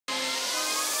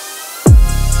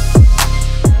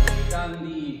done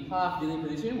the half kneeling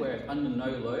position where it's under no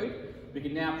load, we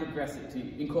can now progress it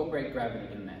to incorporate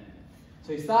gravity in there.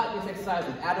 So you start this exercise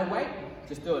without a weight,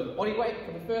 just do it body weight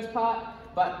for the first part,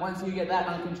 but once you get that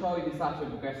under control, you can start to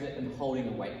progress it and holding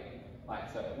the weight,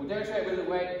 like so. We'll demonstrate with the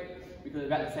weight because it's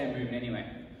about the same movement anyway.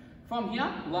 From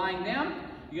here, lying down,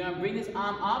 you're going to bring this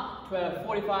arm up to a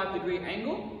 45-degree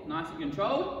angle, nice and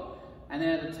controlled, and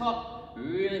then at the top,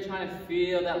 really trying to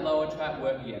feel that lower trap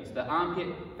work again. So the armpit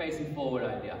facing forward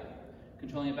idea.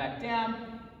 Controlling it back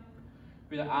down,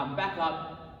 bring the arm back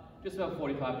up, just about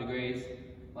 45 degrees,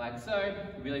 like so.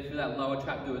 Really feel that lower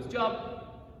trap do its job,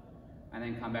 and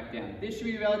then come back down. This should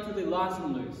be relatively nice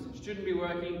and loose. Shouldn't be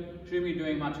working, shouldn't be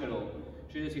doing much at all.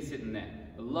 Should just be sitting there.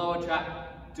 The lower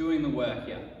trap doing the work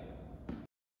here.